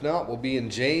Not, we'll be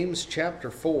in James chapter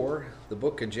 4, the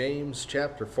book of James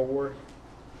chapter 4.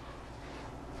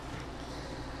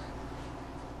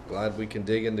 Glad we can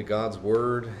dig into God's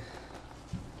Word.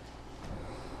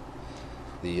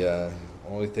 The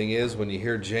only thing is, when you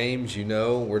hear James, you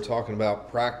know we're talking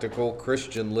about practical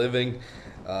Christian living.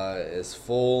 Is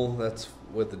full. That's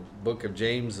what the book of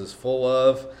James is full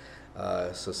of.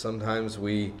 So sometimes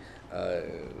we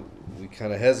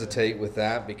kind of hesitate with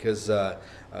that because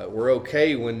we're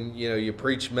okay when you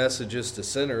preach messages to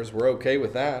sinners. We're okay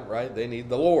with that, right? They need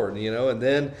the Lord, And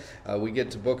then we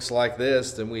get to books like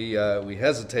this, then we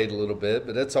hesitate a little bit,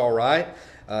 but it's all right.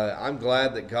 I'm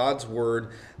glad that God's Word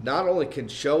not only can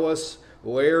show us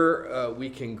where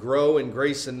we can grow in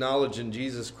grace and knowledge in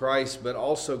Jesus Christ, but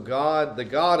also God, the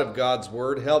God of God's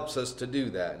Word, helps us to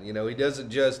do that. He doesn't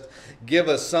just give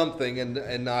us something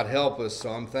and not help us,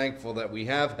 so I'm thankful that we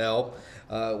have help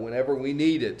whenever we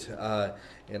need it.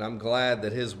 And I'm glad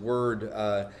that His Word,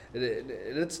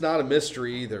 it's not a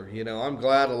mystery either. I'm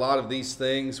glad a lot of these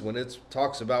things, when it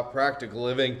talks about practical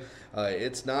living,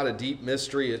 it's not a deep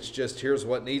mystery. It's just here's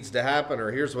what needs to happen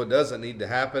or here's what doesn't need to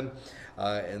happen.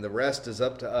 And the rest is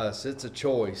up to us. It's a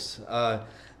choice. I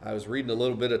was reading a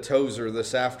little bit of Tozer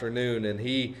this afternoon, and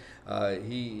he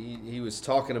was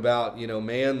talking about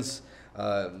man's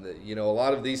a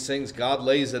lot of these things God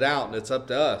lays it out, and it's up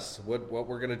to us what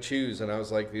we're going to choose. And I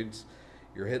was like,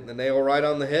 you're hitting the nail right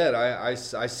on the head. I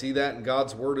see that in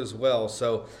God's Word as well.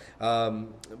 So,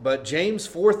 but James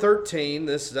 4:13.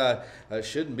 This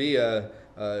shouldn't be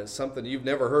something you've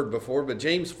never heard before, but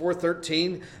James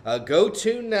 4:13, go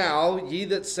to now, ye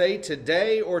that say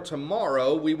today or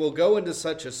tomorrow we will go into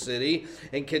such a city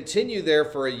and continue there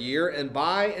for a year and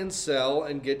buy and sell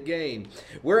and get gain.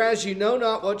 Whereas you know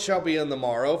not what shall be in the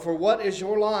morrow, for what is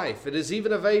your life? It is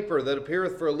even a vapor that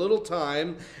appeareth for a little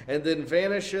time and then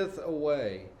vanisheth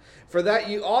away. For that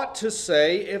you ought to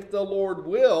say, if the Lord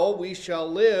will, we shall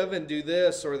live and do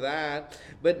this or that.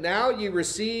 But now you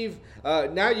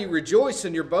rejoice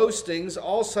in your boastings.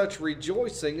 All such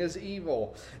rejoicing is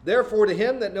evil. Therefore to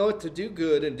him that knoweth to do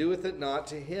good and doeth it not,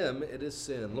 to him it is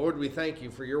sin. Lord, we thank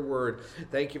you for your word.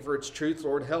 Thank you for its truth.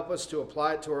 Lord, help us to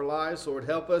apply it to our lives. Lord,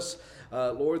 help us,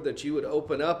 Lord, that you would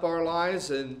open up our lives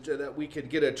and that we could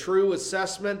get a true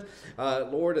assessment,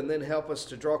 Lord, and then help us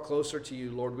to draw closer to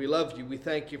you. Lord, we love you. We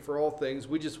thank you for all things.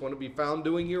 We just want to be found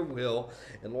doing your will.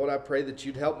 And Lord, I pray that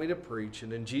you'd help me to preach.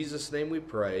 And in Jesus' name we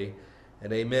pray,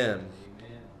 and amen.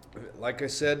 Like I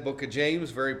said, book of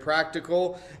James, very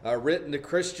practical, written to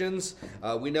Christians.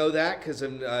 We know that because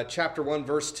in chapter 1,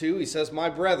 verse 2, he says, my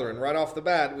brethren, right off the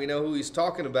bat, we know who he's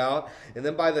talking about. And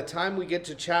then by the time we get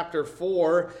to chapter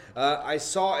 4, I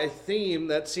saw a theme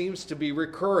that seems to be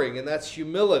recurring, and that's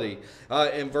humility.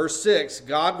 In verse 6,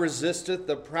 God resisteth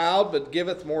the proud, but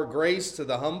giveth more grace to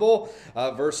the humble.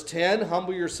 Verse 10,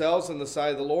 humble yourselves in the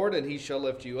sight of the Lord, and he shall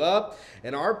lift you up.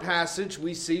 In our passage,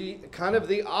 we see kind of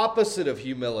the opposite of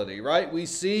humility, right? We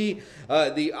see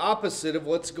the opposite of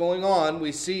what's going on.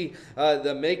 We see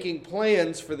the making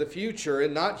plans for the future,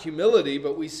 and not humility,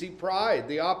 but we see pride,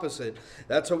 the opposite.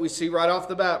 That's what we see right off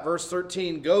the bat. Verse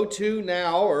 13, go to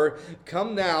now, or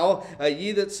come now,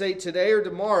 ye that say today or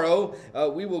tomorrow,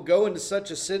 we will go into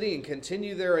such a city and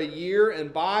continue there a year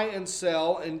and buy and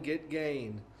sell and get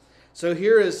gain. So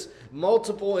here is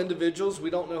multiple individuals, we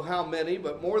don't know how many,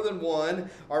 but more than one,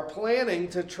 are planning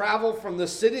to travel from the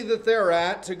city that they're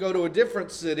at to go to a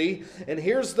different city. And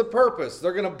here's the purpose.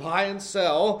 They're going to buy and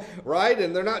sell, right?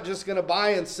 And they're not just going to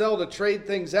buy and sell to trade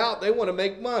things out. They want to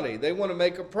make money. They want to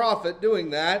make a profit doing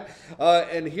that.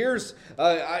 And here's,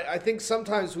 I think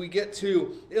sometimes we get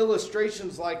to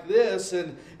illustrations like this,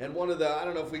 and one of the, I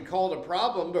don't know if we'd call it a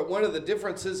problem, but one of the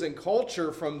differences in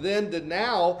culture from then to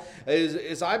now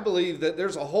is I believe that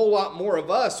there's a whole lot more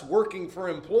of us working for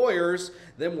employers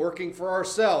than working for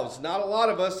ourselves. Not a lot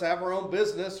of us have our own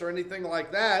business or anything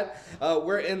like that.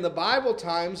 Where in the Bible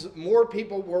times, more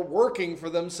people were working for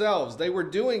themselves. They were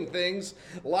doing things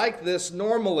like this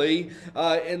normally.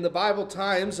 In the Bible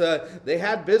times, they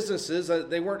had businesses.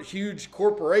 They weren't huge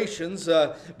corporations.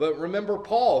 But remember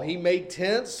Paul, he made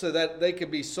tents so that they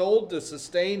could be sold to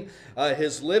sustain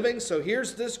his living. So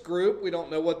here's this group. We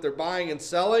don't know what they're buying and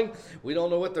selling. We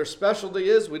don't know what their specialty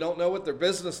is. We don't know what their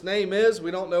business name is. We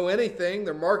don't know anything,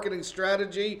 their marketing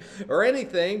strategy or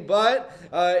anything. But,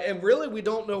 and really we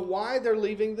don't know why they're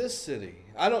leaving this city.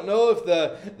 I don't know if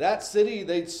that city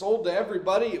they'd sold to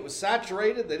everybody. It was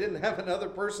saturated. They didn't have another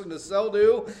person to sell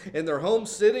to in their home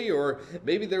city, or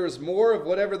maybe there was more of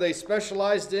whatever they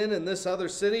specialized in this other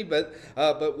city. But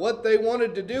what they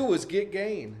wanted to do was get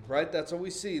gain, right? That's what we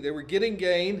see. They were getting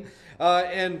gain.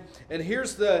 And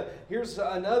here's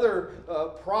another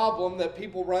problem that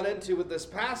people run into with this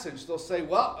passage. They'll say,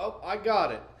 well, I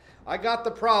got it. I got the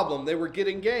problem. They were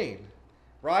getting gain,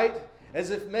 right? As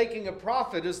if making a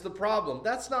profit is the problem.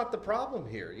 That's not the problem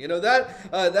here.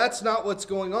 That's not what's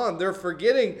going on. They're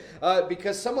forgetting,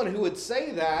 because someone who would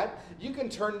say that, you can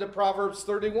turn to Proverbs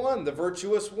 31, the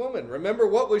virtuous woman. Remember,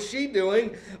 what was she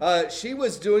doing? She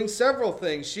was doing several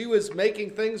things. She was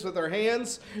making things with her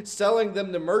hands, selling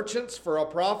them to merchants for a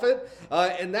profit,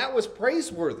 and that was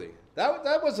praiseworthy.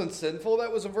 That wasn't sinful.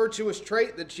 That was a virtuous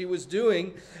trait that she was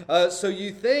doing. So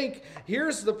you think,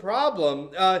 here's the problem.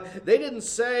 They didn't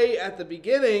say at the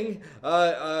beginning,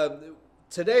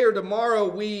 today or tomorrow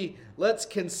let's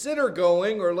consider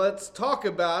going, or let's talk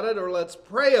about it, or let's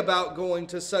pray about going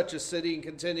to such a city and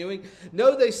continuing.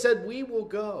 No, they said, we will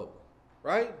go,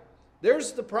 right?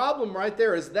 There's the problem right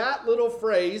there, is that little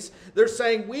phrase. They're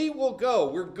saying, we will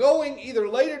go. We're going either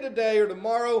later today or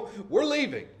tomorrow. We're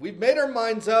leaving. We've made our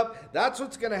minds up. That's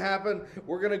what's going to happen.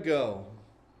 We're going to go.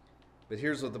 But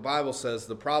here's what the Bible says.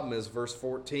 The problem is verse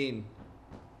 14.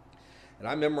 And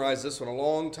I memorized this one a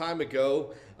long time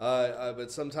ago,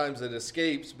 but sometimes it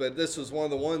escapes. But this was one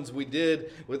of the ones we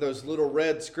did with those little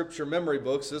red scripture memory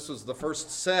books. This was the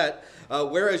first set.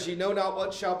 Whereas ye know not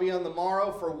what shall be on the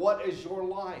morrow, for what is your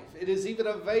life? It is even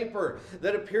a vapor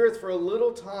that appeareth for a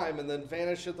little time and then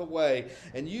vanisheth away.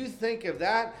 And you think of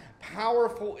that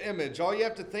powerful image. All you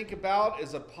have to think about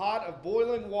is a pot of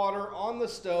boiling water on the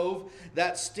stove.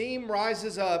 That steam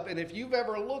rises up. And if you've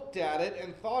ever looked at it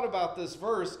and thought about this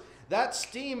verse, that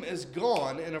steam is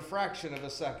gone in a fraction of a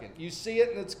second. You see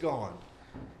it and it's gone.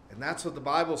 And that's what the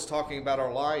Bible's talking about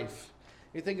our life.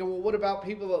 You're thinking, well, what about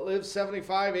people that live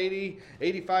 75, 80,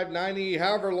 85, 90,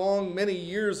 however long, many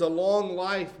years, a long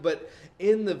life, but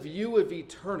in the view of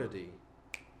eternity,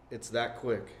 it's that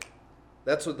quick.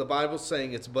 That's what the Bible's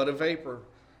saying. It's but a vapor.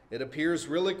 It appears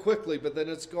really quickly, but then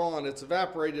it's gone. It's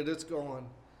evaporated. It's gone.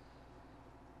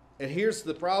 And here's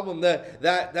the problem,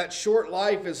 that short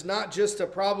life is not just a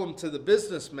problem to the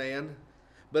businessman,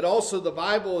 but also the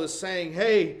Bible is saying,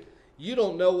 hey, you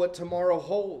don't know what tomorrow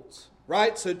holds,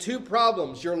 right? So two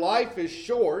problems. Your life is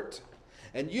short,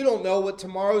 and you don't know what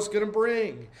tomorrow's going to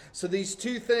bring. So these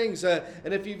two things,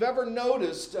 and if you've ever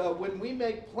noticed, when we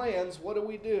make plans, what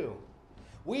do?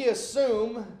 We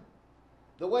assume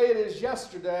the way it is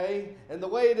yesterday and the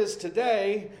way it is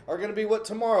today are going to be what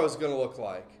tomorrow's going to look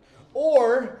like.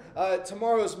 Or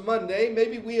tomorrow's Monday,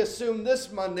 maybe we assume this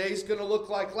Monday is going to look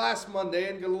like last Monday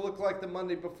and going to look like the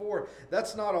Monday before.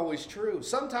 That's not always true.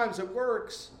 Sometimes it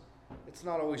works. It's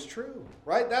not always true,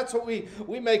 right? That's what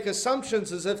we make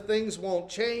assumptions as if things won't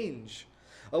change.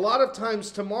 A lot of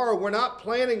times tomorrow we're not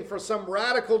planning for some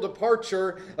radical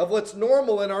departure of what's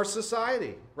normal in our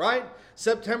society, right?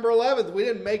 September 11th, we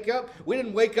didn't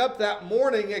wake up that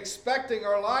morning expecting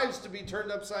our lives to be turned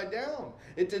upside down.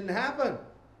 It didn't happen.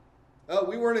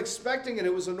 We weren't expecting it.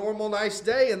 It was a normal, nice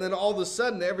day. And then all of a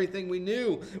sudden, everything we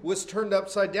knew was turned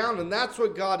upside down. And that's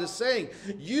what God is saying.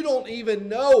 You don't even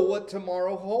know what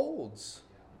tomorrow holds.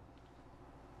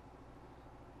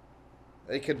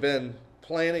 They could have been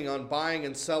planning on buying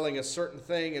and selling a certain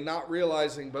thing and not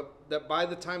realizing but that by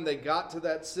the time they got to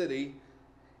that city,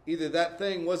 either that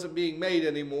thing wasn't being made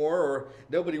anymore or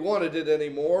nobody wanted it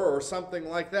anymore or something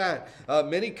like that.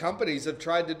 Many companies have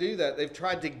tried to do that. They've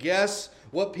tried to guess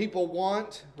what people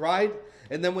want, right?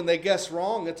 And then when they guess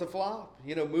wrong, it's a flop.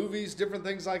 Movies, different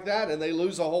things like that, and they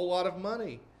lose a whole lot of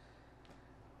money.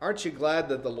 Aren't you glad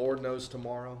that the Lord knows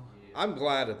tomorrow? I'm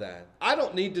glad of that. I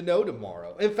don't need to know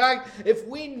tomorrow. In fact, if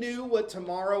we knew what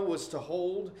tomorrow was to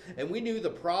hold and we knew the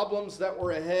problems that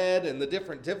were ahead and the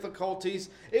different difficulties,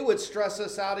 it would stress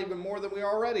us out even more than we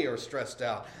already are stressed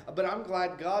out. But I'm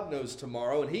glad God knows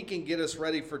tomorrow and He can get us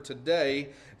ready for today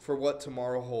for what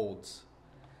tomorrow holds.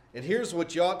 And here's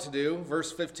what you ought to do,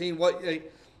 verse 15.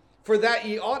 For that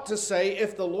ye ought to say,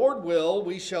 if the Lord will,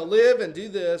 we shall live and do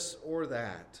this or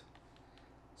that.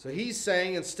 So He's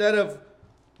saying instead of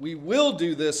we will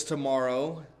do this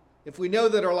tomorrow, if we know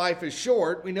that our life is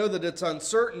short, we know that it's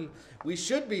uncertain, we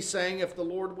should be saying, if the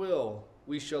Lord will,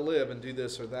 we shall live and do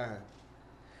this or that.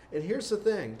 And here's the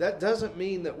thing, that doesn't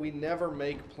mean that we never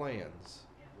make plans,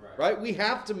 right? We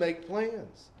have to make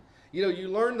plans. You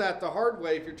learn that the hard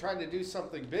way. If you're trying to do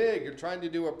something big, you're trying to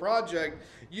do a project,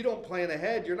 you don't plan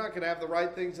ahead. You're not going to have the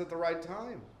right things at the right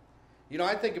time. You know,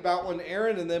 I think about when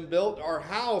Aaron and them built our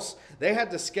house, they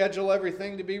had to schedule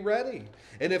everything to be ready.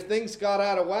 And if things got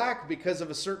out of whack because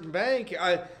of a certain bank,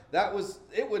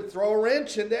 it would throw a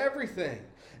wrench into everything.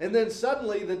 And then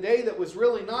suddenly the day that was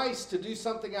really nice to do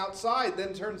something outside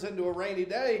then turns into a rainy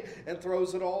day and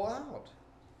throws it all out.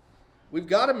 We've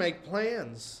got to make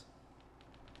plans.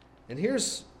 And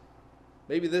here's,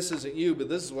 maybe this isn't you, but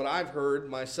this is what I've heard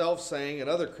myself saying and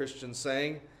other Christians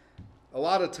saying. A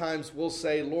lot of times we'll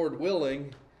say, Lord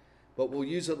willing, but we'll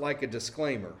use it like a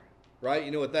disclaimer, right?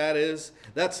 You know what that is?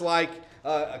 That's like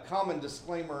a common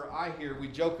disclaimer I hear, we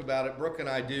joke about it, Brooke and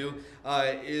I do,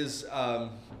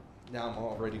 now I'm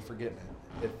already forgetting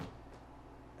it.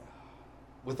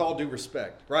 With all due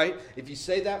respect, right? If you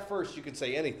say that first, you can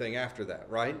say anything after that,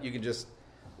 right? You can just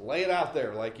lay it out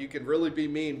there, like you can really be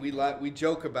mean. We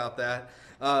joke about that,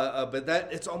 but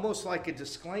it's almost like a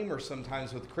disclaimer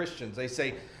sometimes with Christians. They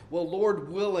say, well, Lord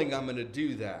willing, I'm going to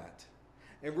do that.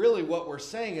 And really what we're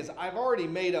saying is, I've already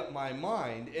made up my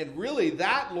mind. And really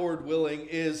that, Lord willing,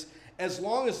 is as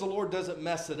long as the Lord doesn't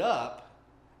mess it up,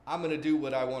 I'm going to do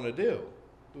what I want to do.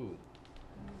 Ooh.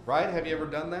 Right? Have you ever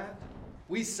done that?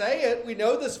 We say it. We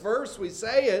know this verse. We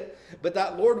say it. But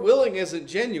that Lord willing isn't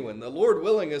genuine. The Lord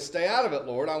willing is, stay out of it,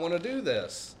 Lord. I want to do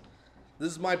this.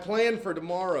 This is my plan for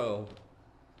tomorrow.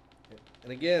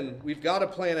 And again, we've got to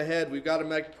plan ahead. We've got to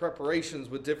make preparations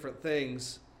with different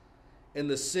things. And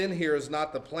the sin here is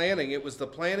not the planning. It was the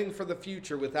planning for the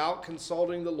future without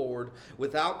consulting the Lord,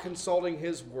 without consulting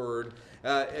His Word,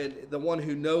 and the one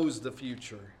who knows the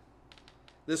future.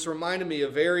 This reminded me of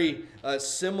a very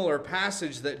similar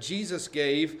passage that Jesus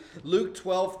gave, Luke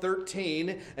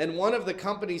 12:13. And one of the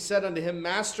company said unto him,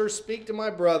 Master, speak to my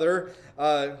brother.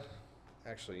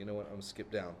 Actually, you know what? I'm going to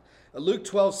skip down. Luke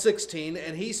 12:16.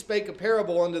 And he spake a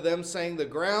parable unto them, saying, The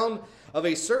ground of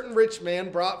a certain rich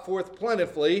man brought forth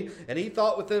plentifully. And he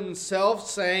thought within himself,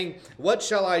 saying, What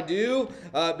shall I do?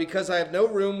 Because I have no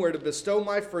room where to bestow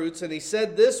my fruits. And he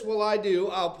said, This will I do.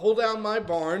 I'll pull down my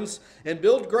barns and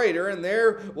build greater, and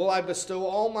there will I bestow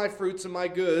all my fruits and my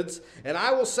goods. And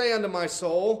I will say unto my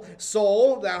soul,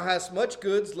 Soul, thou hast much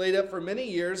goods laid up for many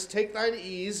years. Take thine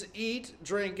ease, eat,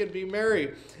 drink, and be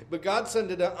merry. But God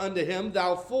said unto him,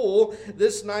 Thou fool,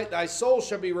 this night thy soul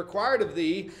shall be required of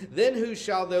thee. Then who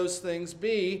shall those things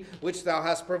be which thou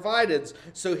hast provided?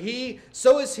 So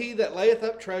is he that layeth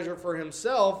up treasure for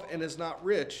himself and is not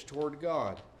rich toward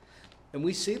God. And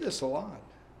we see this a lot.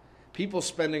 People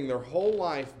spending their whole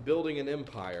life building an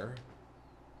empire.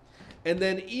 And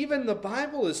then even the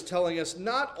Bible is telling us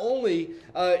not only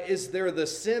is there the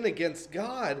sin against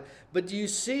God, but do you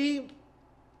see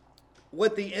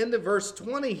what the end of verse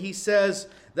 20, he says,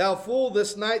 Thou fool,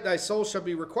 this night thy soul shall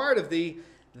be required of thee.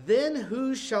 Then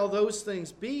who shall those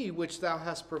things be which thou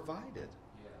hast provided?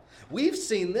 Yeah. We've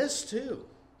seen this too.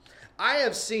 I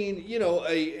have seen,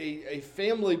 a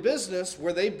family business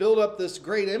where they build up this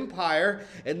great empire,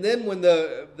 and then when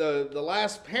the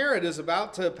last parent is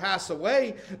about to pass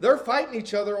away, they're fighting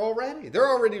each other already. They're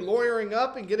already lawyering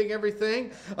up and getting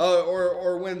everything,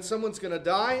 or when someone's going to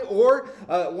die, or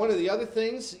one of the other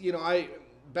things,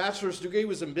 bachelor's degree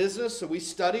was in business, so we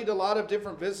studied a lot of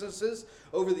different businesses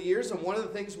over the years, and one of the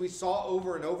things we saw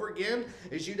over and over again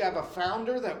is you'd have a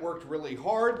founder that worked really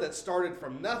hard, that started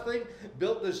from nothing,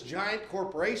 built this giant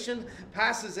corporation,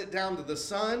 passes it down to the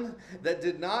son that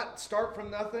did not start from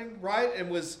nothing, right, and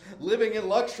was living in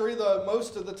luxury the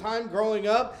most of the time growing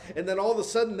up, and then all of a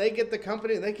sudden they get the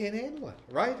company and they can't handle it,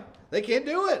 right? They can't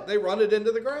do it. They run it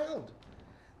into the ground.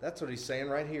 That's what he's saying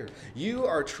right here. You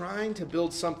are trying to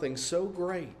build something so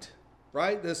great,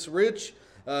 right? This rich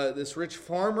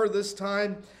farmer this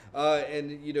time,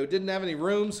 didn't have any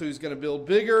room, so he's going to build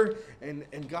bigger.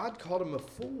 And God called him a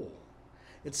fool.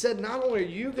 It said, not only are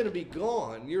you going to be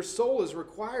gone, your soul is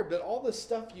required, but all the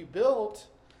stuff you built,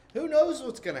 who knows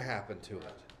what's going to happen to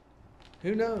it?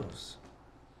 Who knows?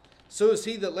 So is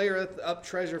he that layeth up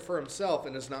treasure for himself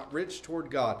and is not rich toward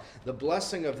God. The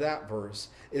blessing of that verse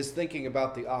is thinking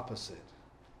about the opposite,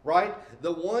 right?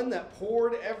 The one that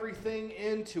poured everything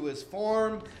into his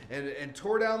farm and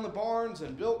tore down the barns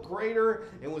and built greater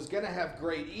and was going to have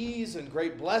great ease and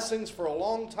great blessings for a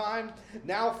long time,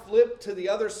 now flipped to the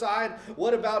other side.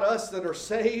 What about us that are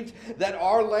saved, that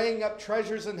are laying up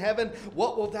treasures in heaven?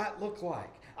 What will that look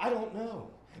like? I don't know.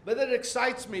 But it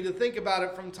excites me to think about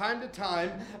it from time to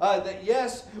time, that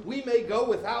yes, we may go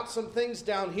without some things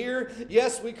down here.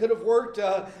 Yes, we could have worked,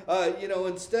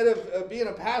 instead of being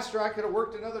a pastor, I could have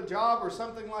worked another job or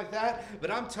something like that.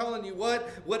 But I'm telling you what,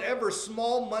 whatever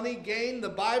small money gain, the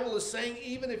Bible is saying,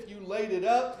 even if you laid it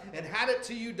up and had it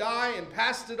till you die and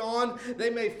passed it on,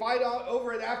 they may fight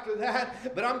over it after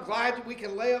that. But I'm glad that we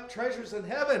can lay up treasures in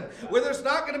heaven where there's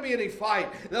not going to be any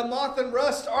fight. The moth and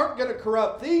rust aren't going to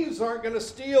corrupt. Thieves aren't going to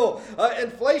steal.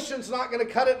 Inflation's not going to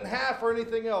cut it in half or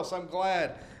anything else. I'm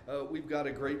glad we've got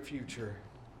a great future.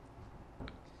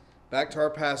 Back to our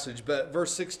passage, but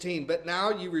verse 16. But now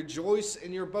you rejoice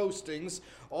in your boastings.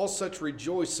 All such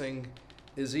rejoicing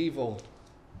is evil.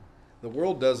 The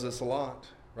world does this a lot,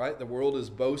 right? The world is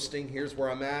boasting. Here's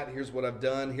where I'm at. Here's what I've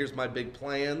done. Here's my big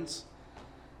plans.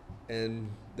 And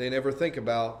they never think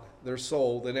about their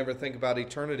soul. They never think about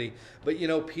eternity. But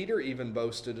Peter even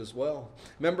boasted as well.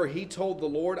 Remember, he told the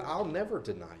Lord, I'll never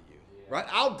deny you. Right?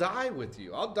 I'll die with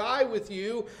you. I'll die with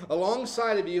you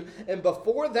alongside of you. And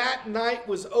before that night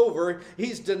was over,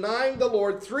 he's denying the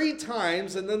Lord 3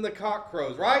 times, and then the cock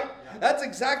crows, right? Yeah. That's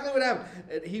exactly what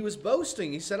happened. He was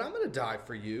boasting. He said, I'm going to die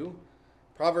for you.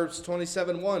 Proverbs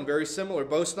 27:1, very similar.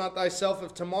 Boast not thyself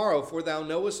of tomorrow, for thou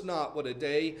knowest not what a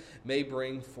day may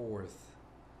bring forth.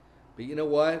 But you know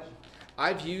what?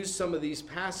 I've used some of these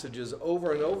passages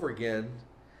over and over again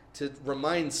to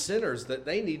remind sinners that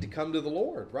they need to come to the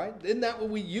Lord, right? Isn't that what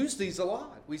we use these a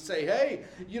lot? We say, hey,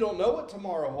 you don't know what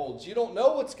tomorrow holds. You don't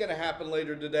know what's going to happen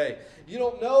later today. You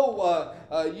don't know,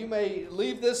 you may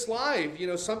leave this life.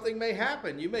 Something may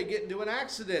happen. You may get into an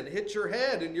accident, hit your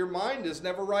head, and your mind is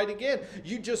never right again.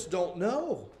 You just don't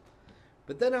know.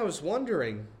 But then I was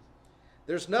wondering,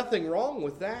 there's nothing wrong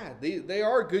with that. They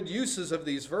are good uses of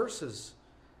these verses.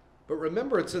 But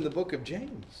remember, it's in the book of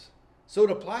James. So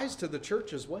it applies to the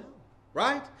church as well,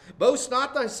 right? Boast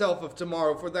not thyself of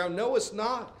tomorrow, for thou knowest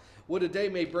not what a day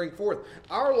may bring forth.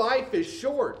 Our life is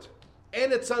short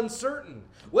and it's uncertain.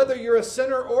 Whether you're a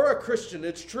sinner or a Christian,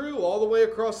 it's true all the way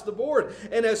across the board.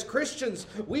 And as Christians,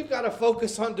 we've got to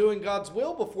focus on doing God's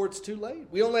will before it's too late.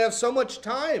 We only have so much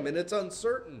time and it's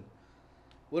uncertain.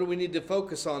 What do we need to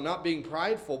focus on? Not being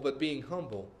prideful, but being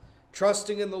humble.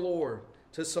 Trusting in the Lord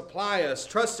to supply us.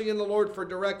 Trusting in the Lord for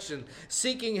direction.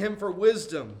 Seeking Him for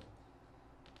wisdom.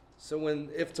 So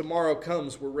if tomorrow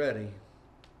comes, we're ready.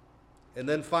 And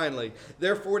then finally,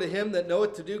 therefore to him that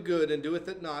knoweth to do good and doeth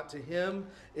it not, to him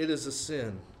it is a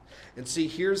sin. And see,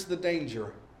 here's the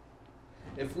danger.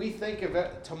 If we think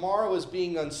of tomorrow as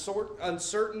being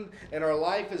uncertain and our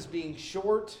life as being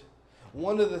short,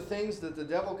 one of the things that the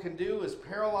devil can do is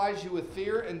paralyze you with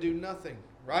fear and do nothing,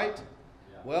 right?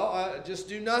 Yeah. Well, just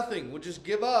do nothing. We'll just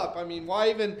give up. I mean,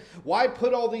 why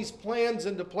put all these plans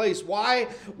into place? Why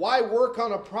work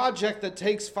on a project that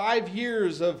takes 5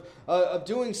 years of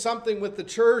doing something with the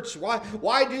church?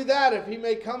 Why do that if he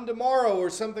may come tomorrow or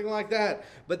something like that?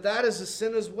 But that is a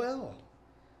sin as well.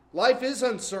 Life is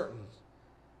uncertain.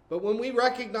 But when we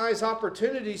recognize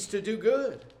opportunities to do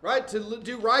good, right, to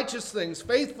do righteous things,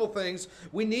 faithful things,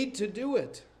 we need to do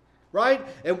it, right?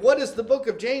 And what is the book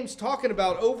of James talking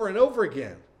about over and over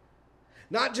again?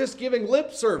 Not just giving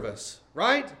lip service,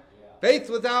 right? Yeah. Faith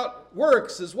without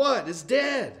works is what? Is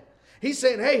dead. He's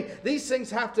saying, hey, these things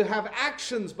have to have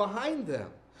actions behind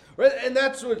them. Right? And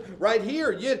that's what right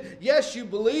here. Yes, you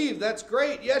believe. That's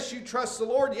great. Yes, you trust the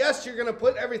Lord. Yes, you're going to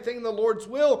put everything in the Lord's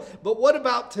will. But what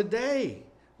about today?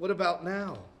 What about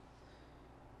now?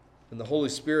 And the Holy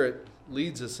Spirit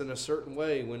leads us in a certain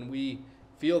way. When we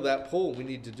feel that pull, we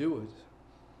need to do it.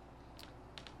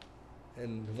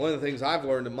 And one of the things I've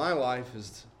learned in my life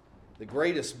is the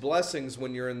greatest blessings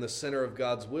when you're in the center of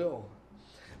God's will.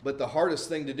 But the hardest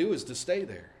thing to do is to stay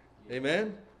there.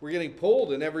 Amen? We're getting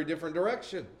pulled in every different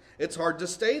direction. It's hard to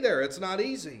stay there. It's not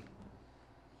easy.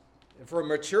 And for a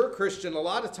mature Christian, a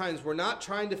lot of times we're not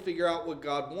trying to figure out what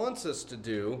God wants us to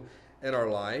do in our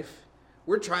life.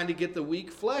 We're trying to get the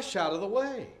weak flesh out of the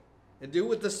way and do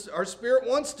what our spirit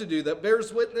wants to do, that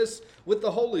bears witness with the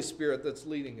Holy Spirit that's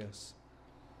leading us.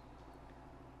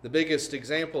 The biggest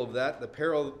example of that, the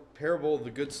parable of the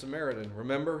Good Samaritan.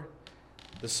 Remember?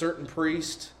 The certain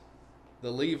priest, the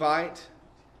Levite,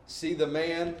 see the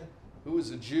man who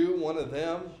was a Jew, one of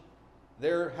them.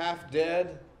 They're half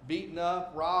dead, beaten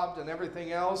up, robbed, and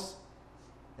everything else.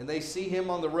 And they see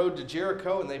him on the road to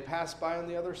Jericho, and they pass by on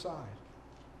the other side.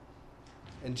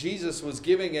 And Jesus was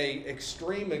giving an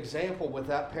extreme example with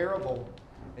that parable.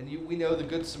 And we know the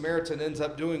Good Samaritan ends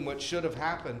up doing what should have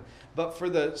happened. But for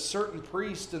the certain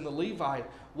priest and the Levite,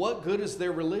 what good is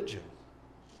their religion?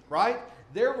 Right?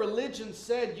 Their religion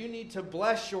said you need to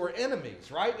bless your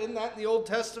enemies, right? Isn't that in the Old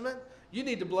Testament? You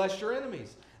need to bless your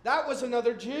enemies. That was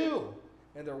another Jew.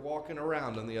 And they're walking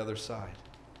around on the other side.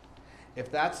 If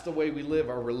that's the way we live,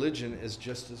 our religion is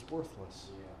just as worthless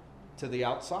to the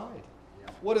outside.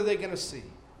 What are they going to see?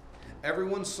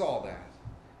 Everyone saw that.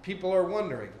 People are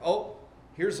wondering, oh,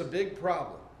 here's a big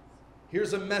problem.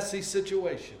 Here's a messy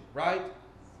situation, right?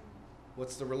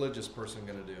 What's the religious person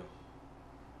going to do?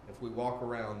 If we walk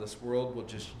around, this world will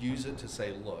just use it to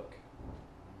say, look.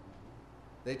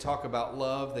 They talk about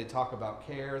love. They talk about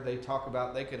care. They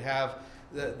could have,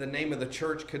 the name of the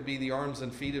church could be the arms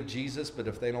and feet of Jesus, but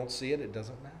if they don't see it, it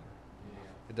doesn't matter.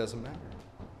 It doesn't matter.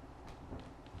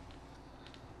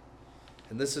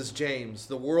 And this is James.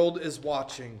 The world is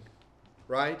watching,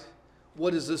 right?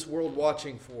 What is this world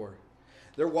watching for?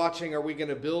 They're watching, are we going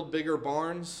to build bigger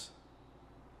barns?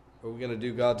 Or are we going to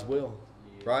do God's will?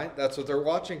 Right? That's what they're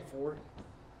watching for.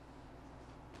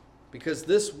 Because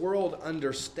this world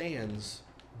understands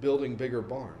building bigger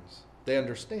barns. They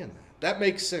understand that. That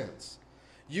makes sense.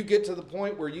 You get to the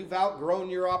point where you've outgrown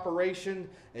your operation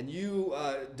and you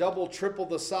double, triple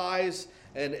the size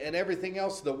and everything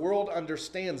else. The world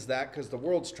understands that because the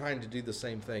world's trying to do the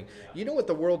same thing. You know what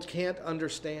the world can't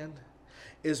understand?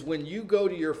 Is when you go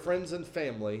to your friends and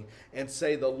family and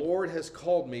say, the Lord has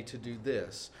called me to do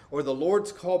this, or the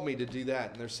Lord's called me to do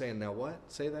that. And they're saying, now what?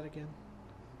 Say that again.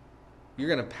 You're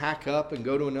going to pack up and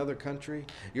go to another country.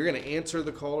 You're going to answer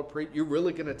the call to preach. You're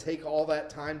really going to take all that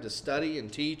time to study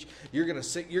and teach. You're going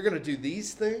to do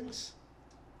these things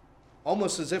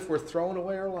almost as if we're throwing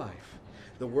away our life.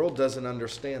 The world doesn't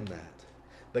understand that.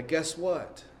 But guess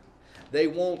what? They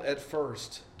won't at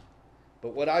first.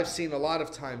 But what I've seen a lot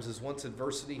of times is once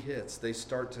adversity hits, they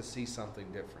start to see something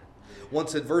different.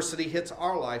 Once adversity hits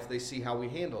our life, they see how we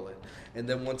handle it. And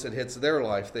then once it hits their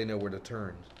life, they know where to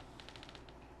turn.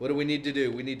 What do we need to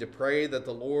do? We need to pray that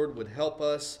the Lord would help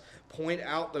us point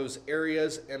out those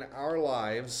areas in our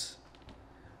lives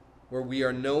where we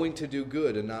are knowing to do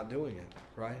good and not doing it,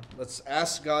 right? Let's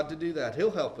ask God to do that.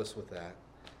 He'll help us with that.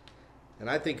 And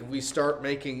I think if we start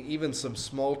making even some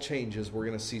small changes, we're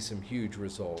going to see some huge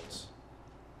results.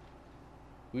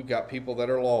 We've got people that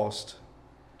are lost.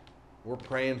 We're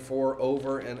praying for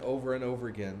over and over and over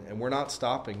again. And we're not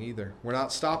stopping either. We're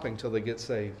not stopping till they get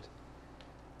saved.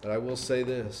 But I will say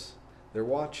this, they're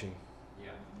watching.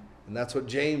 Yeah. And that's what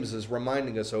James is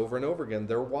reminding us over and over again.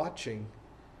 They're watching,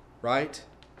 right?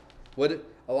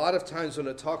 A lot of times when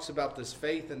it talks about this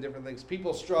faith and different things,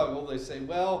 people struggle. They say,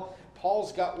 well,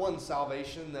 Paul's got one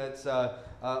salvation that's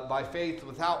by faith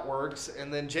without works,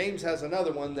 and then James has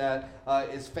another one that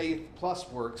is faith plus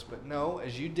works. But no,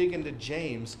 as you dig into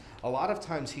James, a lot of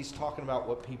times he's talking about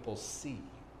what people see,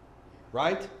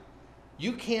 right?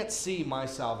 You can't see my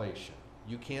salvation.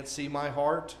 You can't see my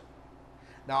heart.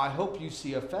 Now, I hope you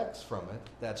see effects from it.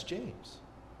 That's James,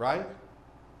 right?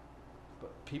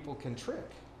 But people can trick,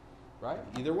 right?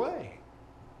 Either way.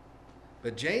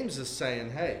 But James is saying,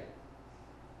 hey,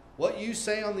 what you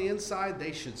say on the inside,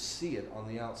 they should see it on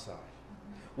the outside.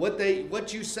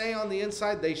 What you say on the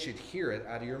inside, they should hear it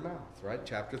out of your mouth, right?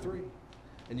 Chapter 3.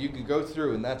 And you can go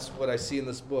through, and that's what I see in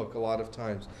this book a lot of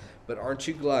times. But aren't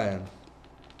you glad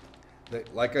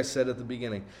that, like I said at the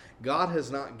beginning, God has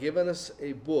not given us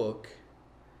a book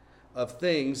of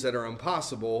things that are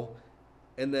impossible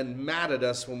and then mad at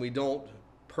us when we don't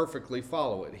perfectly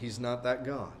follow it. He's not that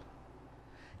God.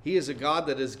 He is a God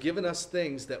that has given us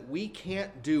things that we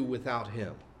can't do without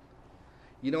Him.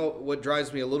 You know, what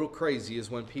drives me a little crazy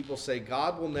is when people say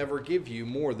God will never give you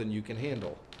more than you can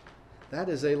handle. That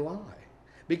is a lie.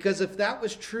 Because if that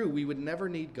was true, we would never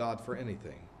need God for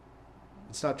anything.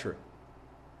 It's not true.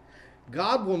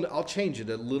 God will, I'll change it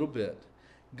a little bit.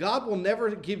 God will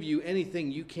never give you anything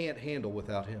you can't handle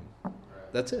without Him.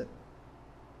 That's it.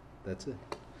 That's it.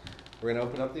 We're going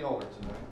to open up the altar tonight.